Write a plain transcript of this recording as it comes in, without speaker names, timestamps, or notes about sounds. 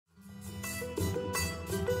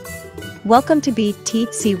Welcome to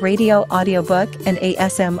BTC Radio Audiobook and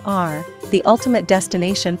ASMR, the ultimate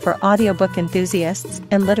destination for audiobook enthusiasts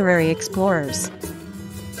and literary explorers.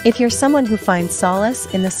 If you're someone who finds solace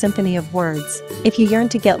in the symphony of words, if you yearn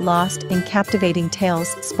to get lost in captivating tales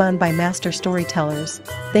spun by master storytellers,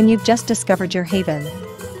 then you've just discovered your haven.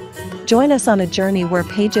 Join us on a journey where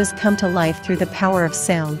pages come to life through the power of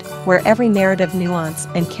sound, where every narrative nuance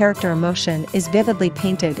and character emotion is vividly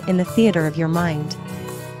painted in the theater of your mind.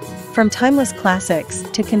 From timeless classics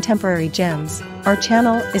to contemporary gems, our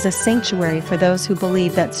channel is a sanctuary for those who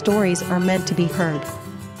believe that stories are meant to be heard.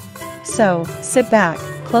 So, sit back,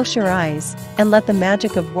 close your eyes, and let the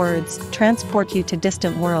magic of words transport you to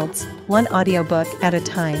distant worlds, one audiobook at a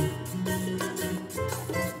time.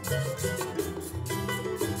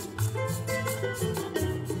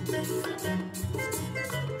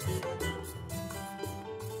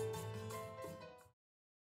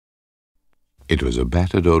 It was a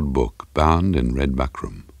battered old book bound in red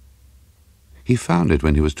buckram. He found it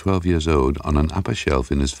when he was 12 years old on an upper shelf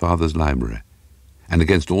in his father's library, and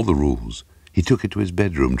against all the rules, he took it to his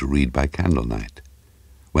bedroom to read by candlelight,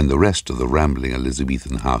 when the rest of the rambling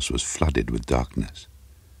Elizabethan house was flooded with darkness.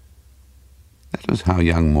 That was how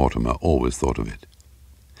young Mortimer always thought of it.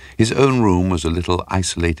 His own room was a little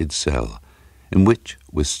isolated cell, in which,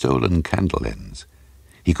 with stolen candle ends,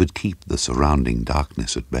 he could keep the surrounding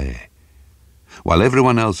darkness at bay, while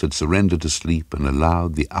everyone else had surrendered to sleep and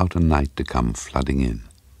allowed the outer night to come flooding in.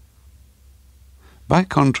 By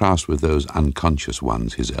contrast with those unconscious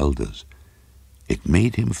ones, his elders, it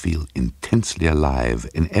made him feel intensely alive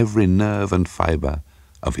in every nerve and fibre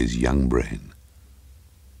of his young brain.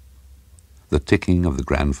 The ticking of the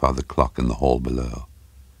grandfather clock in the hall below,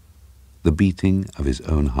 the beating of his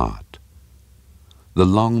own heart, the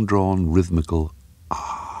long-drawn rhythmical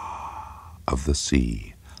ah of the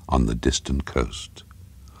sea on the distant coast,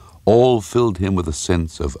 all filled him with a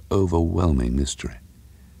sense of overwhelming mystery.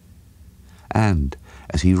 And,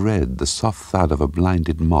 as he read, the soft thud of a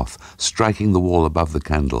blinded moth striking the wall above the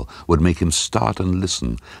candle would make him start and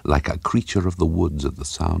listen like a creature of the woods at the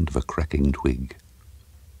sound of a cracking twig.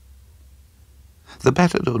 The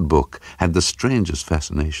battered old book had the strangest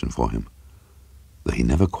fascination for him, though he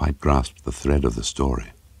never quite grasped the thread of the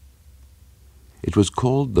story. It was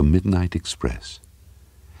called The Midnight Express,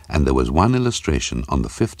 and there was one illustration on the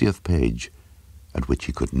 50th page at which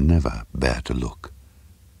he could never bear to look.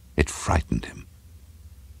 It frightened him.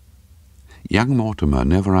 Young Mortimer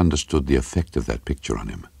never understood the effect of that picture on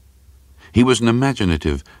him. He was an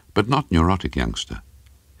imaginative but not neurotic youngster,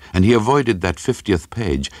 and he avoided that 50th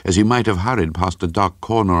page as he might have hurried past a dark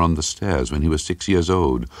corner on the stairs when he was 6 years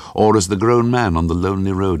old, or as the grown man on the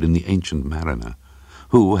lonely road in The Ancient Mariner,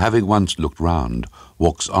 who, having once looked round,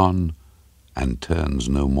 walks on and turns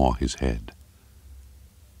no more his head.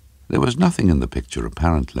 There was nothing in the picture,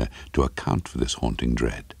 apparently, to account for this haunting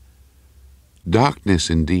dread. Darkness,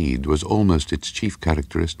 indeed, was almost its chief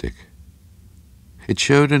characteristic. It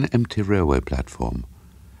showed an empty railway platform,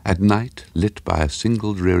 at night lit by a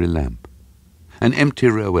single dreary lamp, an empty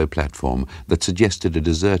railway platform that suggested a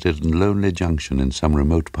deserted and lonely junction in some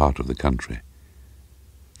remote part of the country.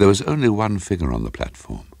 There was only one figure on the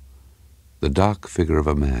platform, the dark figure of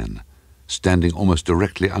a man, standing almost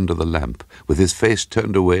directly under the lamp, with his face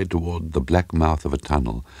turned away toward the black mouth of a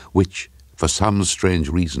tunnel, which, for some strange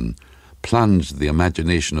reason, plunged the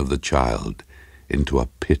imagination of the child into a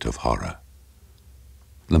pit of horror.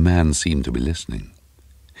 The man seemed to be listening.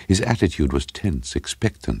 His attitude was tense,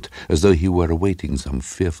 expectant, as though he were awaiting some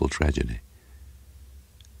fearful tragedy.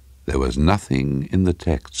 There was nothing in the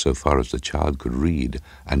text, so far as the child could read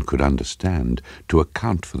and could understand, to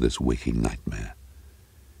account for this waking nightmare.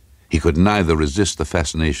 He could neither resist the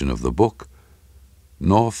fascination of the book,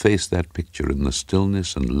 nor face that picture in the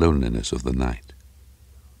stillness and loneliness of the night.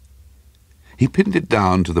 He pinned it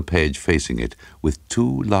down to the page facing it with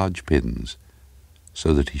 2 large pins,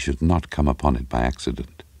 so that he should not come upon it by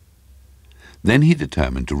accident. Then he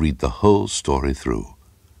determined to read the whole story through.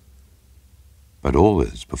 But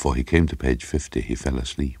always, before he came to page 50, he fell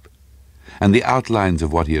asleep, and the outlines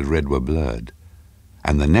of what he had read were blurred,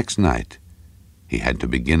 and the next night he had to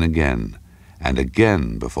begin again and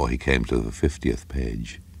again before he came to the 50th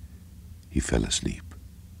page. He fell asleep.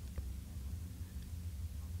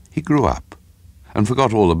 He grew up and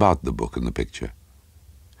forgot all about the book and the picture.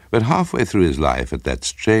 But halfway through his life, at that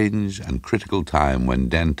strange and critical time when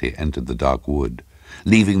Dante entered the dark wood,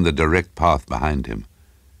 leaving the direct path behind him,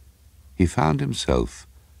 he found himself,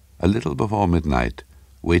 a little before midnight,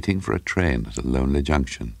 waiting for a train at a lonely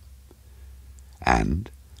junction.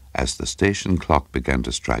 And, as the station clock began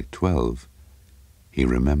to strike 12, he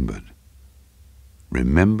remembered.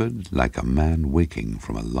 remembered like a man waking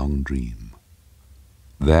from a long dream.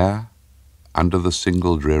 There, under the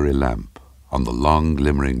single dreary lamp, on the long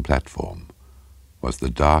glimmering platform, was the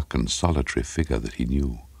dark and solitary figure that he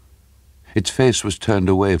knew. Its face was turned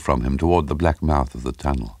away from him toward the black mouth of the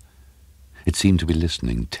tunnel. It seemed to be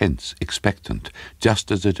listening, tense, expectant, just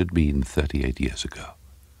as it had been 38 years ago.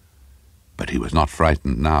 But he was not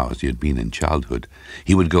frightened now as he had been in childhood.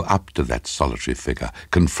 He would go up to that solitary figure,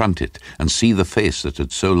 confront it, and see the face that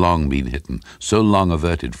had so long been hidden, so long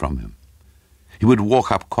averted from him. He would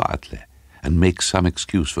walk up quietly and make some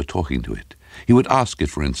excuse for talking to it. He would ask it,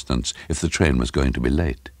 for instance, if the train was going to be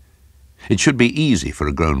late. It should be easy for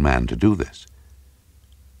a grown man to do this.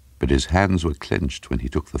 But his hands were clenched when he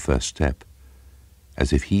took the first step,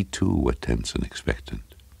 as if he too were tense and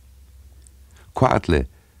expectant. Quietly,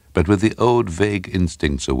 but with the old vague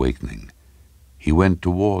instincts awakening, he went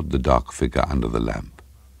toward the dark figure under the lamp,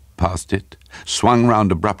 passed it, swung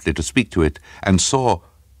round abruptly to speak to it, and saw,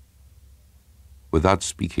 without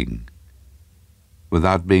speaking,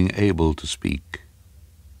 without being able to speak,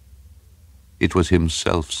 it was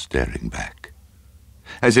himself staring back,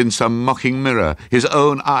 as in some mocking mirror, his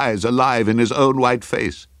own eyes alive in his own white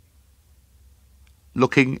face.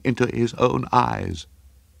 Looking into his own eyes,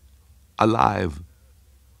 alive.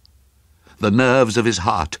 The nerves of his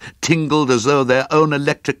heart tingled as though their own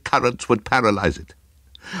electric currents would paralyze it.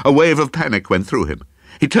 A wave of panic went through him.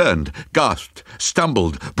 He turned, gasped,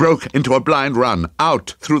 stumbled, broke into a blind run,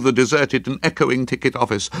 out through the deserted and echoing ticket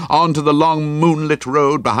office, onto the long moonlit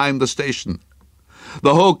road behind the station.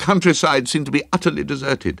 The whole countryside seemed to be utterly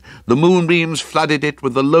deserted. The moonbeams flooded it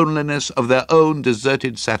with the loneliness of their own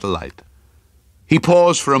deserted satellite. He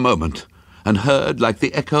paused for a moment and heard, like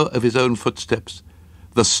the echo of his own footsteps,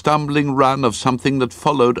 the stumbling run of something that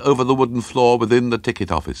followed over the wooden floor within the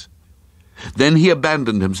ticket office. Then he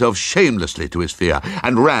abandoned himself shamelessly to his fear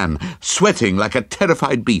and ran, sweating like a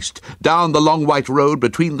terrified beast, down the long white road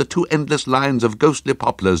between the two endless lines of ghostly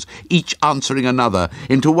poplars, each answering another,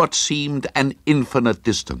 into what seemed an infinite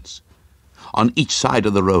distance. On each side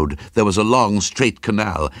of the road there was a long, straight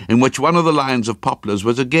canal, in which one of the lines of poplars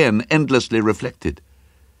was again endlessly reflected.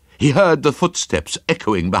 He heard the footsteps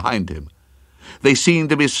echoing behind him. They seemed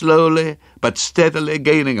to be slowly but steadily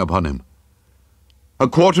gaining upon him. A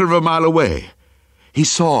quarter of a mile away, he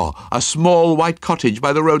saw a small white cottage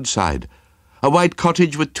by the roadside, a white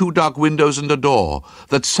cottage with 2 dark windows and a door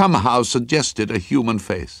that somehow suggested a human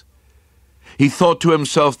face. He thought to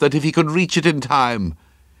himself that if he could reach it in time,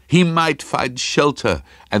 he might find shelter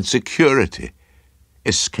and security,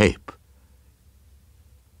 escape.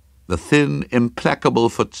 The thin, implacable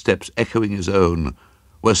footsteps echoing his own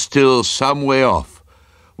were still some way off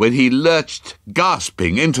when he lurched,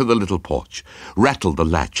 gasping, into the little porch, rattled the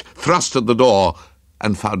latch, thrust at the door,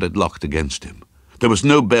 and found it locked against him. There was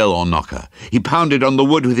no bell or knocker. He pounded on the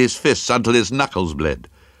wood with his fists until his knuckles bled.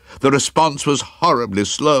 The response was horribly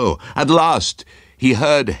slow. At last, he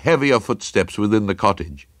heard heavier footsteps within the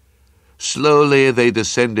cottage. Slowly they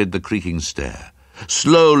descended the creaking stair.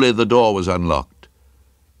 Slowly the door was unlocked.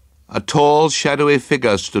 A tall, shadowy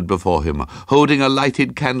figure stood before him, holding a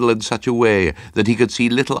lighted candle in such a way that he could see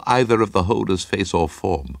little either of the holder's face or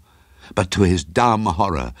form. But to his dumb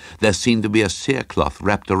horror, there seemed to be a cerecloth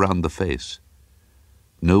wrapped around the face.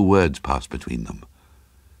 No words passed between them.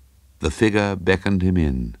 The figure beckoned him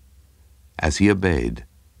in. As he obeyed,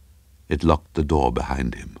 it locked the door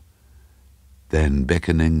behind him. Then,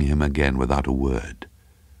 beckoning him again without a word,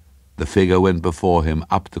 the figure went before him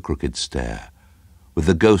up the crooked stair, with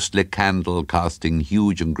the ghostly candle casting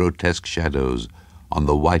huge and grotesque shadows on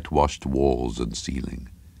the whitewashed walls and ceiling.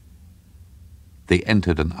 They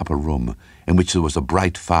entered an upper room in which there was a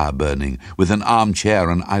bright fire burning, with an armchair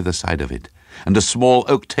on either side of it, and a small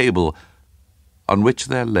oak table on which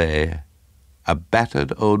there lay a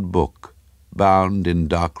battered old book bound in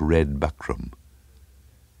dark red buckram.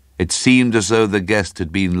 It seemed as though the guest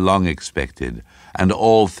had been long expected, and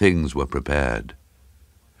all things were prepared.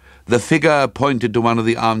 The figure pointed to one of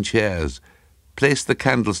the armchairs, placed the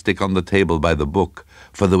candlestick on the table by the book,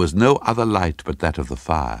 for there was no other light but that of the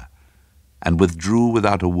fire, and withdrew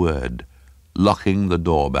without a word, locking the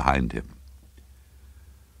door behind him.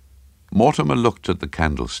 Mortimer looked at the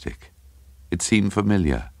candlestick. It seemed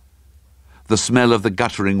familiar. The smell of the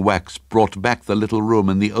guttering wax brought back the little room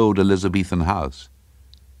in the old Elizabethan house.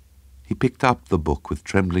 He picked up the book with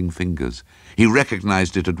trembling fingers. He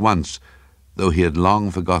recognized it at once, though he had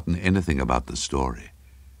long forgotten anything about the story.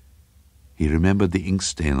 He remembered the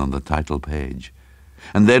inkstain on the title page,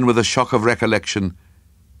 and then, with a shock of recollection,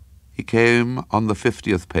 he came on the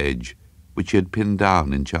 50th page, which he had pinned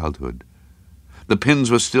down in childhood. The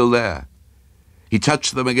pins were still there. He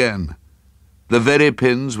touched them again, the very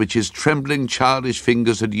pins which his trembling childish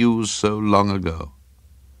fingers had used so long ago.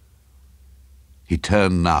 He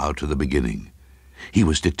turned now to the beginning. He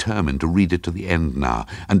was determined to read it to the end now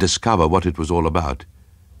and discover what it was all about.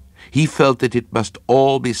 He felt that it must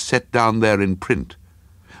all be set down there in print,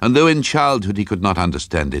 and though in childhood he could not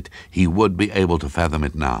understand it, he would be able to fathom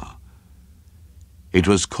it now. It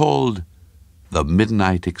was called The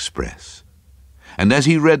Midnight Express, and as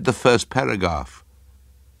he read the first paragraph,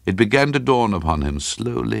 it began to dawn upon him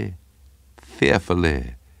slowly,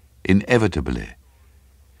 fearfully, inevitably.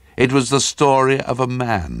 It was the story of a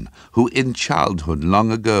man who in childhood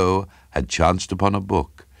long ago had chanced upon a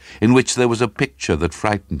book in which there was a picture that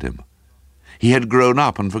frightened him. He had grown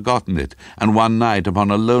up and forgotten it, and one night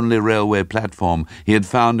upon a lonely railway platform he had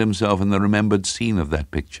found himself in the remembered scene of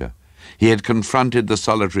that picture. He had confronted the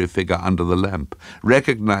solitary figure under the lamp,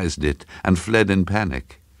 recognized it, and fled in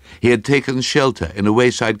panic. He had taken shelter in a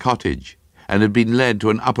wayside cottage, and had been led to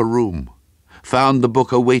an upper room, found the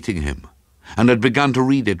book awaiting him, and had begun to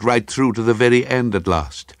read it right through to the very end at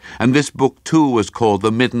last. And this book too was called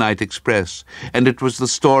The Midnight Express, and it was the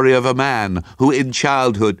story of a man who in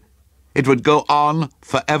childhood... It would go on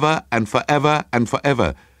forever and forever and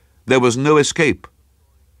forever. There was no escape.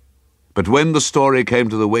 But when the story came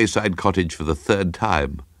to the wayside cottage for the third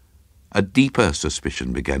time, a deeper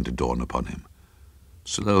suspicion began to dawn upon him.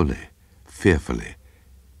 Slowly, fearfully,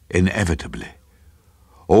 inevitably.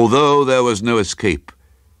 Although there was no escape,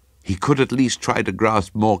 he could at least try to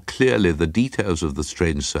grasp more clearly the details of the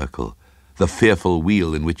strange circle, the fearful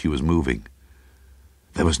wheel in which he was moving.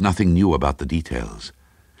 There was nothing new about the details.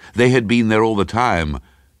 They had been there all the time,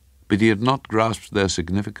 but he had not grasped their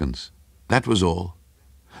significance. That was all.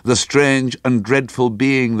 The strange and dreadful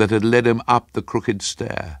being that had led him up the crooked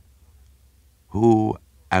stair. Who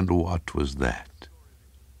and what was that?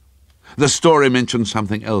 The story mentioned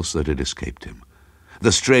something else that had escaped him.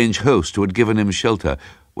 The strange host who had given him shelter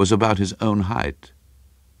was about his own height.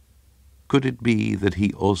 Could it be that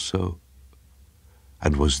he also...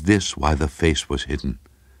 And was this why the face was hidden?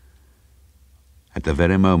 At the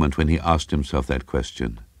very moment when he asked himself that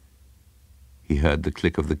question, he heard the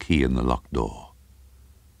click of the key in the locked door.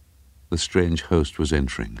 The strange host was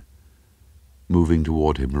entering, moving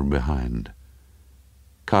toward him from behind,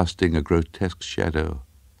 casting a grotesque shadow,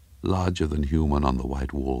 larger than human, on the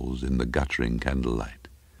white walls in the guttering candlelight.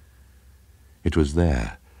 It was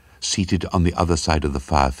there, seated on the other side of the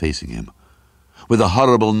fire facing him, with a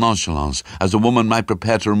horrible nonchalance, as a woman might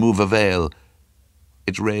prepare to remove a veil.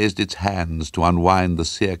 It raised its hands to unwind the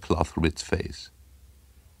cerecloth from its face.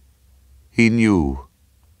 He knew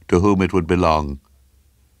to whom it would belong,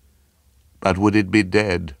 but would it be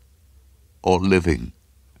dead or living?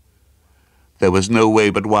 There was no way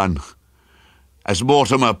but one. As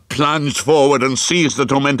Mortimer plunged forward and seized the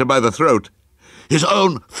tormentor by the throat, his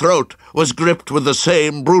own throat was gripped with the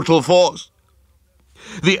same brutal force.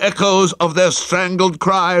 The echoes of their strangled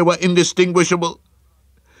cry were indistinguishable,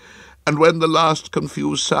 and when the last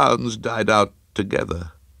confused sounds died out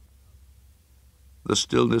together, the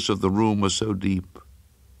stillness of the room was so deep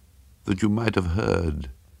that you might have heard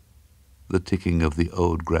the ticking of the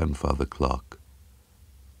old grandfather clock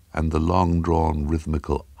and the long-drawn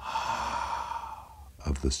rhythmical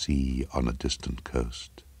of the sea on a distant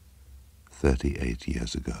coast 38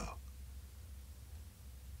 years ago.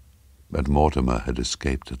 But Mortimer had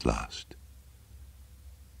escaped at last.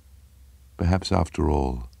 Perhaps after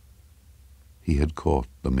all, he had caught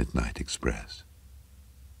the Midnight Express.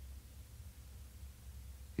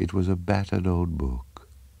 It was a battered old book,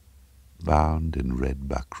 bound in red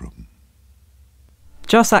buckram.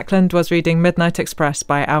 Joss Ackland was reading Midnight Express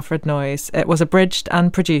by Alfred Noyes. It was abridged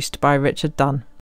and produced by Richard Dunn.